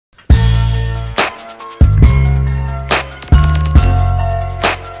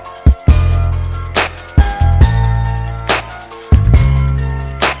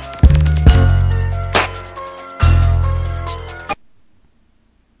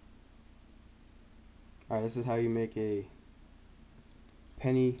Alright, this is how you make a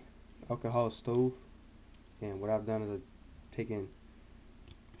penny alcohol stove. And what I've done is I've taken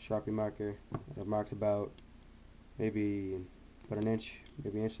a Sharpie marker that marks about maybe about an inch,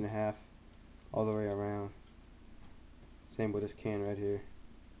 maybe an inch and a half, all the way around. Same with this can right here.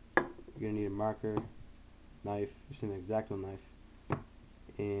 You're gonna need a marker, knife, just an X-Acto knife,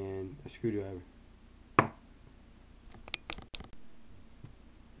 and a screwdriver.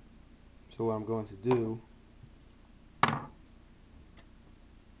 So what I'm going to do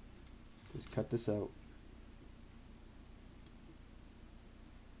is cut this out.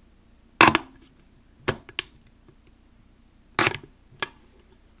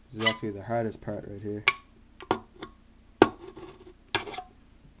 This is actually the hardest part right here. Once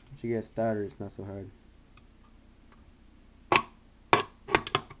you get started, it's not so hard.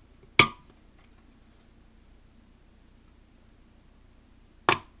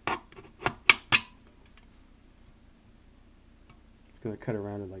 Just gonna cut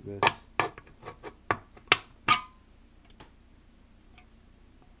around it like this.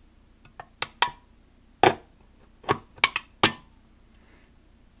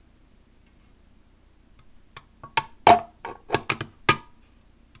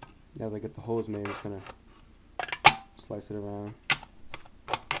 Now that I get the holes made, I'm just gonna slice it around.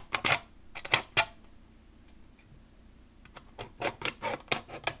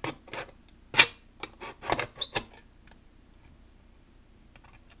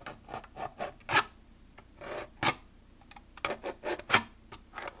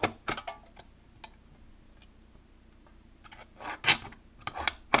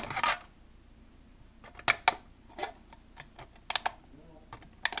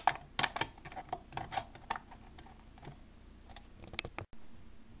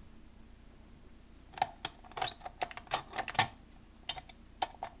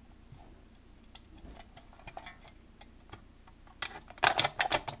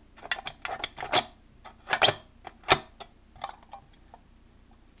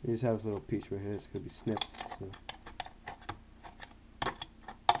 You just have this little piece right here. It's gonna be snipped. So.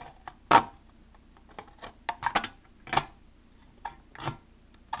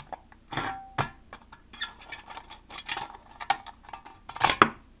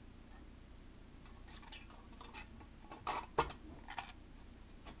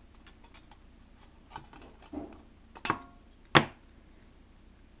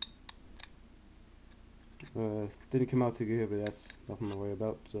 Didn't come out too good, but that's nothing to worry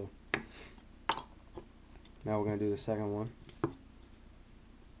about. So now we're gonna do the second one.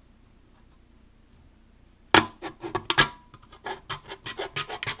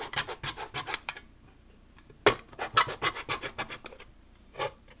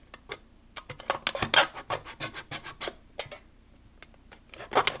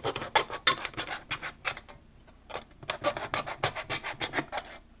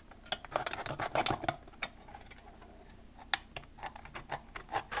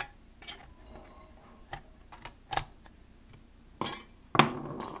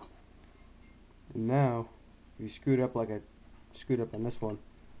 And now, if you screw it up like I screwed up on this one,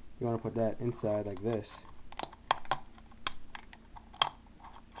 you want to put that inside like this.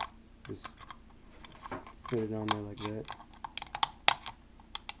 Just put it on there like that.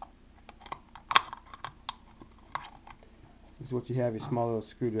 This is what you have your small little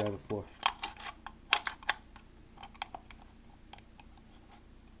screwdriver for.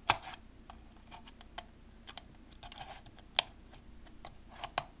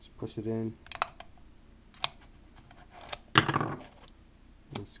 Just push it in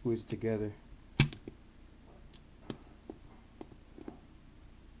and squeeze it together.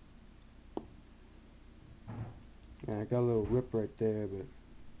 And I got a little rip right there, but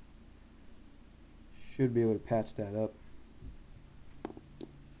should be able to patch that up.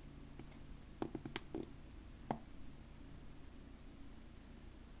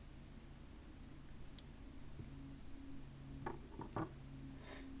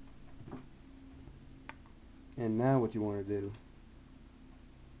 And now what you want to do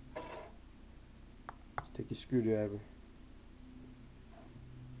is take your screwdriver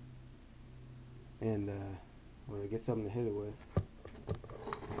and when it gets something to hit it with,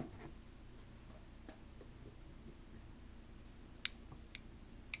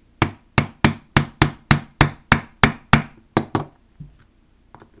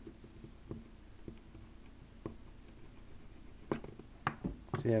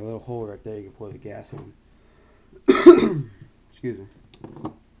 so you have a little hole right there you can pour the gas in. Excuse me.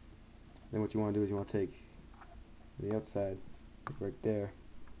 Then what you want to do is you want to take the outside right there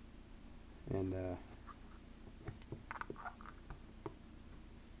and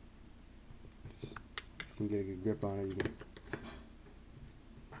can get a good grip on it, you can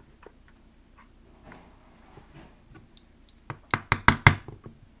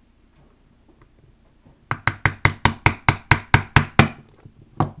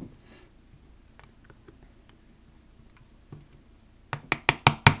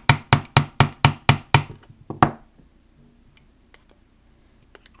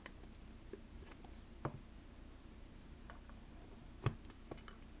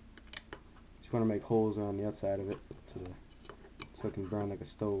just want to make holes on the outside of it so it can burn like a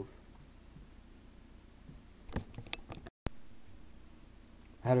stove.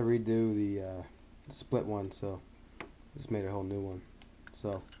 I had to redo the split one, so just made a whole new one.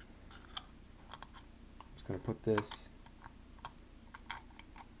 So I'm just gonna put this